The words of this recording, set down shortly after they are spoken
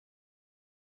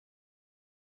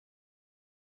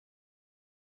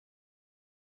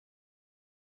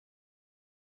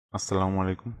আসসালামু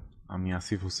আলাইকুম। আমি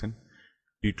আসিফ হোসেন।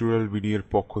 টিউটোরিয়াল ভিডিওর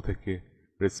পক্ষ থেকে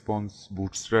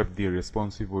বুটস্ট্র্যাপ দিয়ে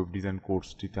রেসপন্সিভ ওয়েব ডিজাইন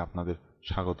কোর্সটিতে আপনাদের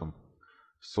স্বাগতম।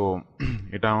 সো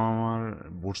এটা আমার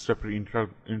বুটস্ট্র্যাপের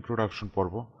ইন্ট্রোডাকশন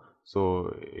পর্ব। সো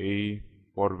এই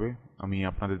পর্বে আমি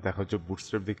আপনাদের দেখাচ্ছি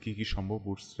বুটস্ট্র্যাপ দিয়ে কী কী সম্ভব,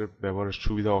 বুটস্ট্র্যাপ ব্যবহারের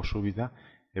সুবিধা অসুবিধা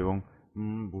এবং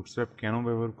বুটস্ট্র্যাপ কেন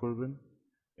ব্যবহার করবেন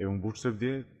এবং বুটস্ট্র্যাপ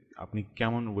দিয়ে আপনি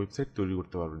কেমন ওয়েবসাইট তৈরি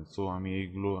করতে পারবেন। সো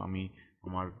আমি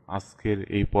আমার আজকের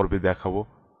এই পর্বে দেখাবো।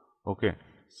 ওকে,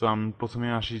 সো আমি প্রথমে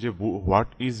আসি যে what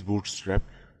is bootstrap.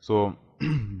 So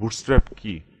bootstrap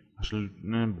কি আসলে?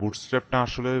 বুটস্ট্র্যাপটা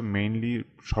আসলে মেইনলি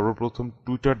সর্বপ্রথম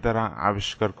টুইটার দ্বারা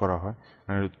আবিষ্কার করা হয়।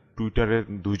 টুইটারের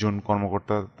দুইজন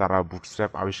কর্মকর্তা তারা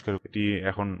বুটস্ট্র্যাপ আবিষ্কার, এটি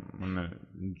এখন মানে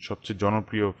সবচেয়ে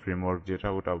জনপ্রিয় ফ্রেমওয়ার্ক যেটা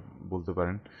ওটা বলতে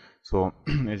পারেন। সো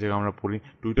এই জায়গায় আমরা পড়ি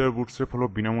টুইটার বুটস্ট্র্যাপ হলো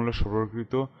বিনামূল্যে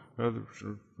সরবরাহকৃত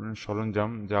সরঞ্জাম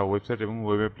যা ওয়েবসাইট এবং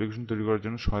ওয়েব অ্যাপ্লিকেশন তৈরি করার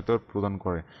জন্য সহায়তা প্রদান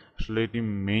করে। আসলে এটি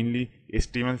মেইনলি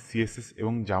HTML CSS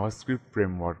এবং জাভাস্ক্রিপ্ট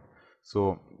ফ্রেমওয়ার্ক। সো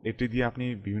এটি দিয়ে আপনি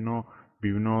বিভিন্ন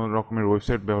বিভিন্ন রকমের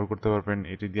ওয়েবসাইট ব্যবহার করতে পারবেন,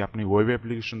 এটি দিয়ে আপনি ওয়েব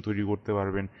অ্যাপ্লিকেশন তৈরি করতে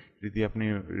পারবেন, এটি দিয়ে আপনি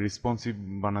রেসপন্সিভ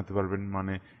বানাতে পারবেন।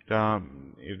 মানে এটা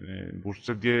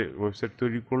বুটস্ট্র্যাপ দিয়ে ওয়েবসাইট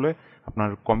তৈরি করলে আপনার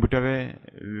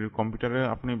কম্পিউটারে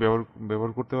আপনি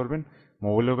ব্যবহার করতে পারবেন,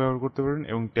 মোবাইলেও ব্যবহার করতে পারবেন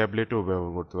এবং ট্যাবলেটেও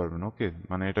ব্যবহার করতে পারবেন। ওকে,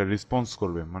 মানে এটা রেসপন্স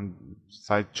করবে, মানে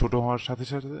সাইজ ছোট হওয়ার সাথে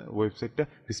সাথে ওয়েবসাইটটা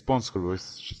রেসপন্স করবে, ওই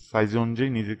সাইজ অনুযায়ী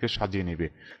নিজেকে সাজিয়ে নেবে।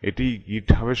 এটি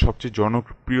গিটহাবের সবচেয়ে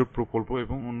জনপ্রিয় প্রকল্প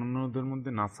এবং অন্যান্যদের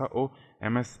মধ্যে নাসা ও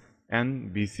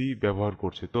MSNBC ব্যবহার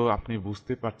করছে। তো আপনি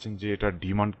বুঝতে পারছেন যে এটার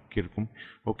ডিমান্ড কীরকম।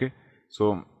 ওকে, সো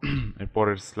এর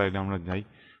পরের স্লাইডে আমরা যাই।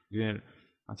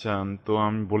 আচ্ছা, তো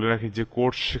আমি বলে রাখি যে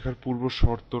কোর্স শেখার পূর্ব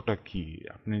শর্তটা কি।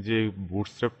 আপনি যে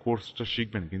বুটস্ট্র্যাপ কোর্সটা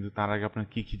শিখবেন, কিন্তু তার আগে আপনার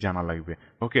কি কি জানা লাগবে।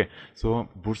 ওকে, সো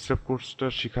বুটস্ট্র্যাপ কোর্সটা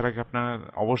শেখার আগে আপনার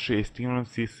অবশ্যই HTML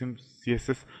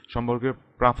CSS সম্পর্কে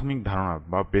প্রাথমিক ধারণা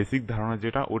বা বেসিক ধারণা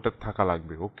যেটা ওটা থাকা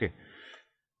লাগবে। ওকে,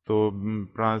 তো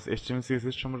প্লাস HTML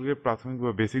CSS সম্পর্কে প্রাথমিক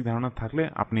বা বেসিক ধারণা থাকলে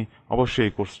আপনি অবশ্যই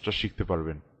এই কোর্সটা শিখতে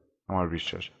পারবেন, আমার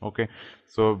বিশ্বাস। ওকে,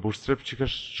 সো বুটস্ট্র্যাপ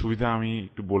শেখার সুবিধা আমি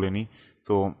একটু বলে নিই।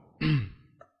 তো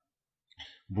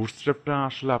বুটস্ট্র্যাপটা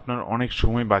আসলে আপনার অনেক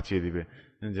সময় বাঁচিয়ে দিবে।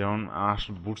 যেমন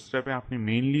বুটস্ট্র্যাপে আপনি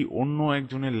মেইনলি অন্য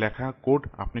একজনের লেখা কোড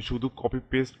আপনি শুধু কপি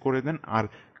পেস্ট করে দেন, আর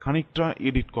খানিকটা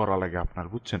এডিট করা লাগে আপনার,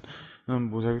 বুঝছেন?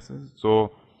 বোঝা গেছে? তো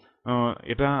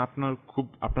এটা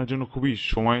আপনার জন্য খুবই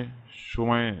সময়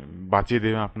সময় বাঁচিয়ে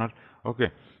দেবে আপনার। ওকে,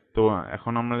 তো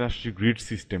এখন আমরা আসছি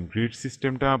গ্রিড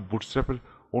সিস্টেমটা বুটস্ট্র্যাপের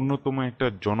অন্যতম একটা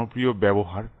জনপ্রিয়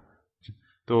ব্যবহার।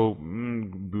 তো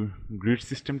গ্রিড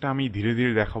সিস্টেমটা আমি ধীরে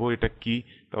ধীরে দেখাবো এটা কি।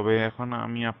 তবে এখন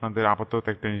আমি আপনাদের আপাতত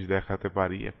একটা জিনিস দেখাতে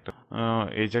পারি। একটা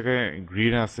এই জায়গায়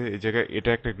গ্রিড আছে, এই জায়গায় এটা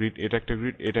একটা গ্রিড, এটা একটা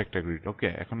গ্রিড, এটা একটা গ্রিড। ওকে,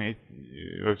 এখন এই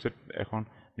ওয়েবসাইট এখন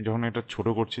যখন এটা ছোট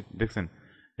করছি দেখছেন,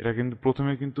 এটা কিন্তু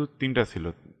প্রথমে কিন্তু তিনটা ছিল,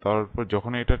 তারপর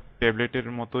যখন এটা ট্যাবলেটের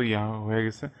মতো হয়ে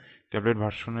গেছে, ট্যাবলেট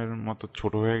ভার্সনের মতো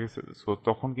ছোট হয়ে গেছে, সো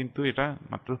তখন কিন্তু এটা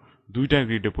মাত্র দুইটা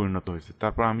গ্রিডে পরিণত হয়েছে।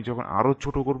 তারপর আমি যখন আরও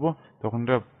ছোট করব তখন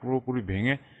এটা পুরোপুরি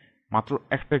ভেঙে মাত্র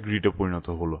একটা গ্রিডে পরিণত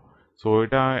হলো। সো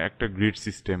এটা একটা গ্রিড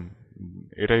সিস্টেম,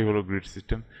 এটাই হলো গ্রিড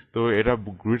সিস্টেম। তো এটা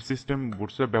গ্রিড সিস্টেম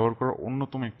বুটস্ট্র্যাপ ব্যবহার করার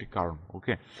অন্যতম একটি কারণ।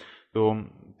 ওকে, তো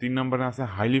 3 নম্বরে আছে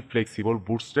হাইলি ফ্লেক্সিবল।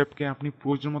 বুটস্ট্র্যাপকে আপনি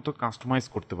প্রয়োজন মতো কাস্টমাইজ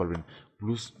করতে পারবেন।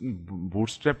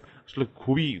 বুটস্ট্র্যাপ আসলে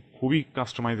খুবই খুবই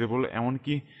কাস্টমাইজেবল।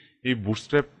 এমনকি এই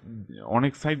বুটস্ট্র্যাপ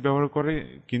অনেক সাইট ব্যবহার করে,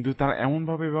 কিন্তু তারা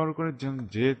এমনভাবে ব্যবহার করে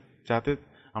যে যাতে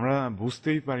আমরা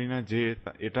বুঝতেই পারি না যে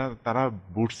এটা তারা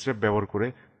বুটস্ট্র্যাপ ব্যবহার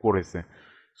করেছে।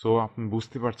 সো আপনি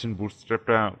বুঝতে পারছেন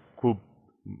বুটস্ট্র্যাপটা খুব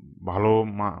ভালো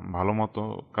ভালো মতো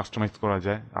কাস্টমাইজ করা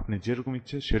যায়। আপনি যেরকম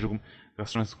ইচ্ছে সেরকম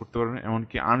কাস্টমাইজ করতে পারবেন,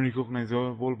 এমনকি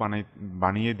আনরিকগনাইজেবল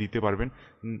বানিয়ে দিতে পারবেন,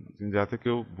 যাতে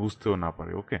কেউ বুঝতেও না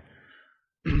পারে। ওকে,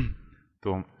 তো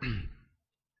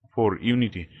 4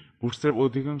 ইউনিটি। বুটস্ট্র্যাপ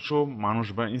অধিকাংশ মানুষ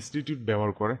বা ইনস্টিটিউট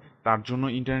ব্যবহার করে, তার জন্য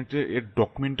ইন্টারনেটে এর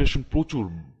ডকুমেন্টেশন প্রচুর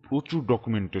প্রচুর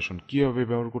ডকুমেন্টেশন কীভাবে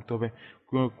ব্যবহার করতে হবে।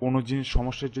 কোনো জিনিস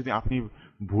সমস্যায় যদি আপনি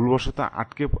ভুলবশত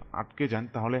আটকে আটকে যান,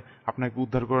 তাহলে আপনাকে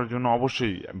উদ্ধার করার জন্য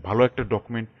অবশ্যই ভালো একটা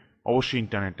ডকুমেন্ট অবশ্যই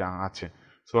ইন্টারনেটে আছে।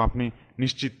 সো আপনি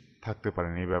নিশ্চিত থাকতে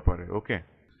পারেন এই ব্যাপারে। ওকে,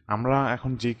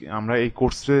 আমরা এই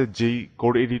কোর্সে যেই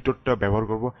কোড এডিটরটা ব্যবহার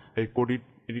করব, এই কোড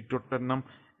এডিটরটার নাম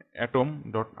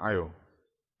atom.io,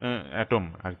 অ্যাটম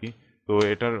আর কি। তো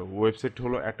এটার ওয়েবসাইট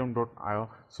হলো atom.io।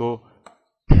 সো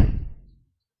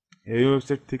এই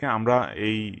ওয়েবসাইট থেকে আমরা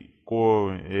এই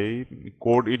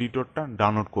কোড এডিটরটা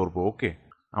ডাউনলোড করব। ওকে,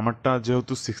 আমারটা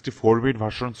যেহেতু 64 বিট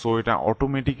ভার্সন, সো এটা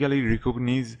অটোমেটিক্যালি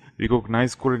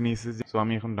রিকগনাইজ করে নিয়েছে। সো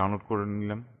আমি এখন ডাউনলোড করে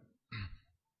নিলাম।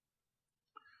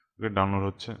 ওকে, ডাউনলোড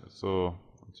হচ্ছে। সো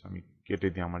আচ্ছা, আমি কেটে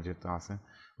দিই আমার যেহেতু আছে।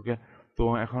 ওকে, তো তো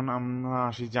এখন আমরা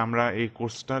আসি যে আমরা এই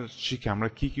কোর্সটা শিখে আমরা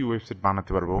কি কি ওয়েবসাইট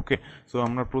বানাতে পারবো। ওকে, সো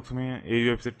আমরা প্রথমে এই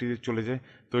ওয়েবসাইটটিতে চলে যাই।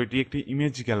 তো এটি একটি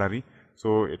ইমেজ গ্যালারি। সো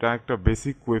এটা একটা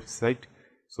বেসিক ওয়েবসাইট।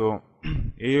 সো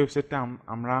এই ওয়েবসাইটটা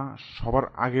আমরা সবার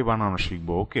আগে বানানো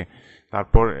শিখবো। ওকে,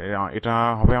 তারপর এটা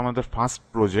হবে আমাদের ফার্স্ট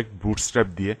প্রজেক্ট বুটস্ট্র্যাপ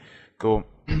দিয়ে। তো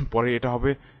পরে এটা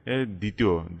হবে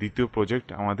দ্বিতীয় দ্বিতীয় প্রজেক্ট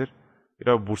আমাদের,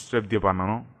 এটা বুটস্ট্র্যাপ দিয়ে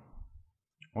বানানো।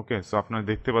 ওকে, সো আপনারা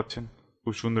দেখতে পাচ্ছেন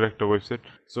খুব সুন্দর একটা ওয়েবসাইট।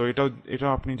 সো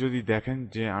এটাও আপনি যদি দেখেন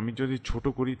যে আমি যদি ছোট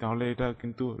করি তাহলে এটা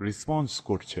কিন্তু রেসপন্স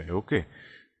করছে। ওকে,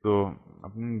 তো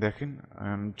আপনি দেখেন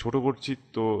ছোট করছি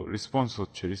তো রেসপন্স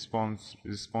হচ্ছে, রেসপন্স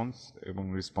রেসপন্স এবং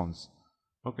রেসপন্স।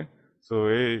 ওকে, সো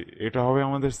এটা হবে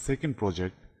আমাদের সেকেন্ড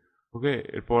প্রজেক্ট। ওকে,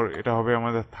 এরপর এটা হবে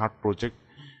আমাদের থার্ড প্রজেক্ট।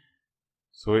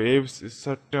 সো এই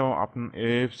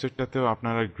ওয়েবসাইটটাতেও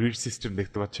আপনারা গ্রিড সিস্টেম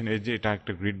দেখতে পাচ্ছেন। এই যে এটা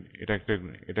একটা গ্রিড, এটা একটা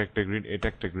এটা একটা গ্রিড, এটা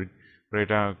একটা গ্রিড,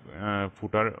 এটা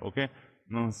ফুটার। ওকে,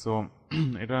 সো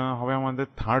এটা হবে আমাদের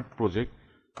থার্ড প্রজেক্ট,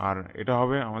 আর এটা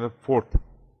হবে আমাদের ফোর্থ।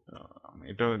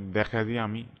 এটা দেখা দিই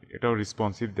আমি, এটাও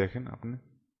রেসপন্সিভ দেখেন আপনি,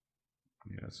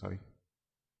 সরি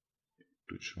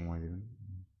একটু সময় দেবেন।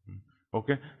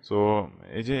 ওকে, সো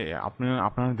এই যে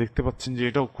আপনারা দেখতে পাচ্ছেন যে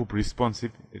এটাও খুব রেসপন্সিভ।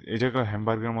 এই জায়গায়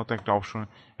হ্যামবার্গের মতো একটা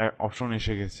অপশন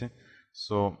এসে গেছে।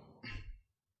 সো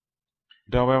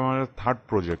এটা হবে আমাদের থার্ড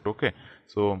প্রজেক্ট। ওকে,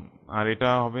 সো আর এটা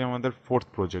হবে আমাদের ফোর্থ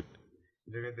প্রজেক্ট।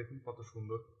 এই জায়গায় দেখুন কত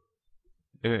সুন্দর।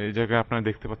 এই জায়গায় আপনারা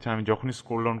দেখতে পাচ্ছেন আমি যখনই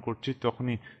স্ক্রল ডাউন করছি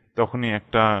তখনই তখনই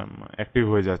একটা অ্যাক্টিভ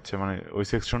হয়ে যাচ্ছে, মানে ওই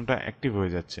সেকশনটা অ্যাক্টিভ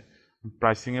হয়ে যাচ্ছে।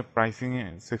 প্রাইসিংয়ে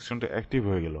সেকশনটা অ্যাক্টিভ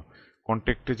হয়ে গেল।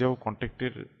 কন্ট্যাক্টে যাও,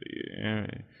 কন্ট্যাক্টের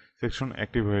সেকশন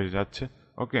অ্যাক্টিভ হয়ে যাচ্ছে।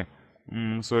 ওকে,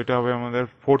 সো এটা হবে আমাদের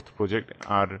ফোর্থ প্রজেক্ট,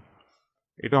 আর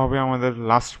এটা হবে আমাদের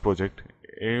লাস্ট প্রজেক্ট।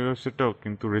 এই ওয়েবসাইটটাও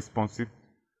কিন্তু রেসপন্সিভ,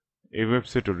 এই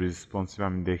ওয়েবসাইটও রেসপন্সিভ।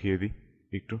 আমি দেখিয়ে দিই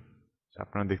একটু,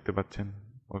 আপনারা দেখতে পাচ্ছেন।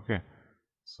 ওকে,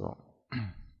 সো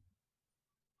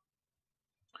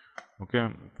ওকে,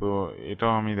 তো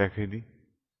এটাও আমি দেখিয়ে দিই।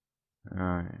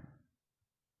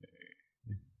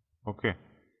 ওকে,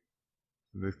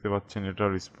 দেখতে পাচ্ছেন এটা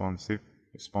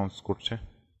রেসপন্স করছে,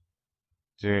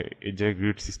 যে এই যে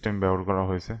গ্রিড সিস্টেম ব্যবহার করা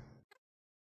হয়েছে।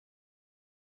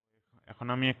 এখন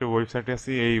আমি একটা ওয়েবসাইটে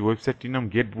আছি, এই ওয়েবসাইটটির নাম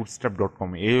getbootstrap.com।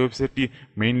 এই ওয়েবসাইটটি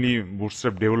মেইনলি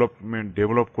বুটস্ট্র্যাপ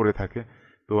ডেভেলপ করে থাকে।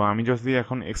 তো আমি যদি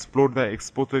এখন এক্সপ্লোর দ্য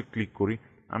এক্সপোতে ক্লিক করি,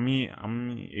 আমি আমি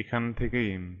এখান থেকেই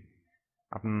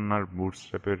আপনার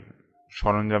বুটস্ট্র্যাপের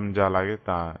সরঞ্জাম যা লাগে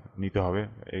তা নিতে হবে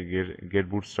এই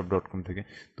getbootstrap.com থেকে।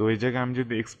 তো এই জায়গায় আমি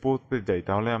যদি এক্সপোতে যাই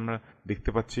তাহলে আমরা দেখতে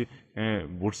পাচ্ছি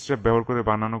বুটস্ট্র্যাপ ব্যবহার করে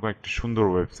বানানো কয়েকটি সুন্দর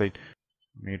ওয়েবসাইট।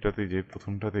 আমি এটাতেই যাই,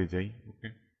 প্রথমটাতেই যাই। ওকে,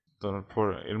 তারপর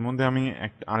এর মধ্যে আমি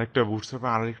আরেকটা বুটস্ট্র্যাপে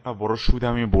আরেকটা বড় সুবিধা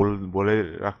আমি বলে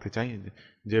রাখতে চাই,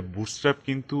 যে বুটস্ট্র্যাপ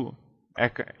কিন্তু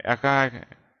একা একা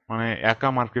মানে একা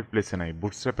মার্কেট প্লেসে নাই।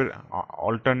 বুটস্ট্র্যাপের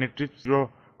অল্টারনেটিভও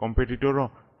কম্পিটিটরও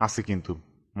আছে কিন্তু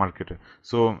মার্কেটে।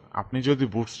 সো আপনি যদি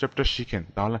বুটস্ট্র্যাপটা শিখেন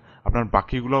তাহলে আপনার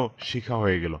বাকিগুলোও শেখা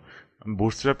হয়ে গেল।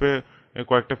 বুটস্ট্র্যাপে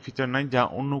কয়েকটা ফিচার নাই যা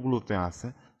অন্যগুলোতে আছে।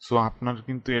 সো আপনার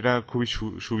কিন্তু এটা খুবই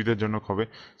সুবিধাজনক হবে।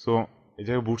 সো এই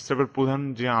জায়গায় বুটস্ট্র্যাপের প্রধান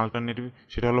যে অল্টারনেটিভ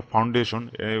সেটা হলো ফাউন্ডেশন।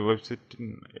 এই ওয়েবসাইট,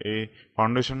 এই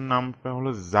ফাউন্ডেশন নামটা হলো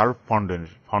জার্ভ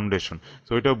ফাউন্ডেশন।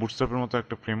 সো এটা বুটস্ট্র্যাপের মতো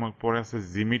একটা ফ্রেমওয়ার্ক। পরে আছে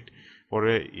জিমিট,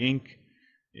 পরে ink,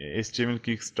 HTML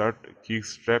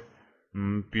কিকস্ট্র্যাপ,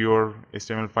 pure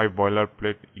HTML5 boiler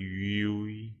plate,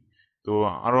 UE. তো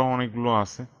আরও অনেকগুলো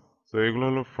আছে। তো এগুলো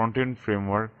হলো ফ্রন্ট এন্ড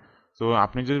ফ্রেমওয়ার্ক। তো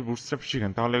আপনি যদি বুটস্ট্র্যাপ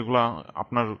শিখেন তাহলে এগুলো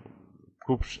আপনার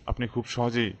আপনি খুব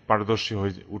সহজেই পারদর্শী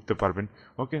হয়ে উঠতে পারবেন।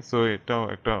 ওকে, সো এটাও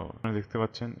একটা আপনারা দেখতে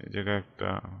পাচ্ছেন এই জায়গায় একটা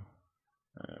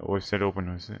ওয়েবসাইট ওপেন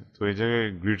হয়েছে। তো এই জায়গায়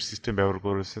গ্রিড সিস্টেম ব্যবহার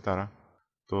করেছে তারা।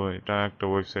 তো এটা একটা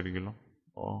ওয়েবসাইট গেল।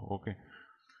 ওকে,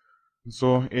 সো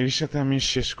এর সাথে আমি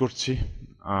শেষ করছি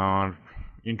আর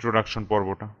ইন্ট্রোডাকশন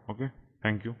পর্বটা। ওকে,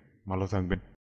 থ্যাংক ইউ, ভালো থাকবেন।